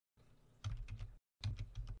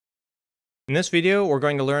In this video, we're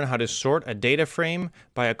going to learn how to sort a data frame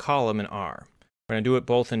by a column in R. We're going to do it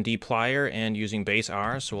both in dplyr and using base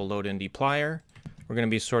R, so we'll load in dplyr. We're going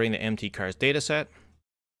to be sorting the mtcars dataset.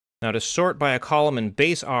 Now to sort by a column in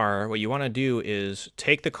base R, what you want to do is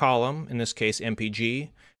take the column, in this case mpg,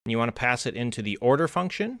 and you want to pass it into the order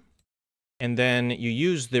function, and then you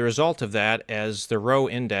use the result of that as the row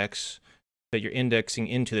index that you're indexing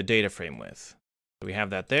into the data frame with. So we have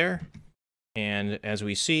that there. And as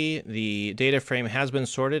we see, the data frame has been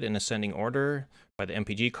sorted in ascending order by the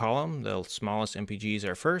MPG column. The smallest MPGs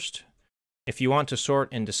are first. If you want to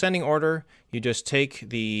sort in descending order, you just take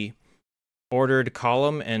the ordered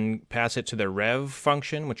column and pass it to the rev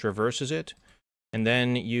function, which reverses it. And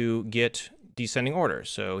then you get descending order.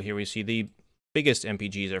 So here we see the biggest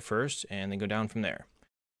MPGs are first, and they go down from there.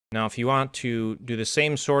 Now, if you want to do the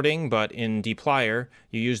same sorting, but in dplyr,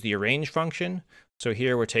 you use the arrange function. So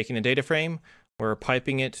here we're taking the data frame, we're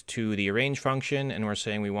piping it to the arrange function, and we're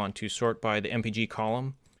saying we want to sort by the MPG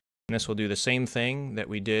column. And this will do the same thing that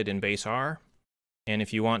we did in base R. And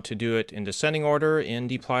if you want to do it in descending order in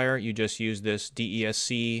dplyr, you just use this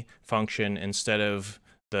desc function instead of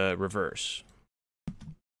the reverse.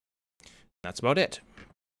 That's about it.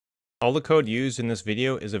 All the code used in this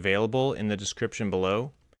video is available in the description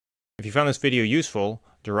below. If you found this video useful,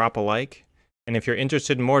 drop a like. And if you're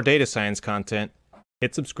interested in more data science content,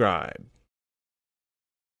 hit subscribe.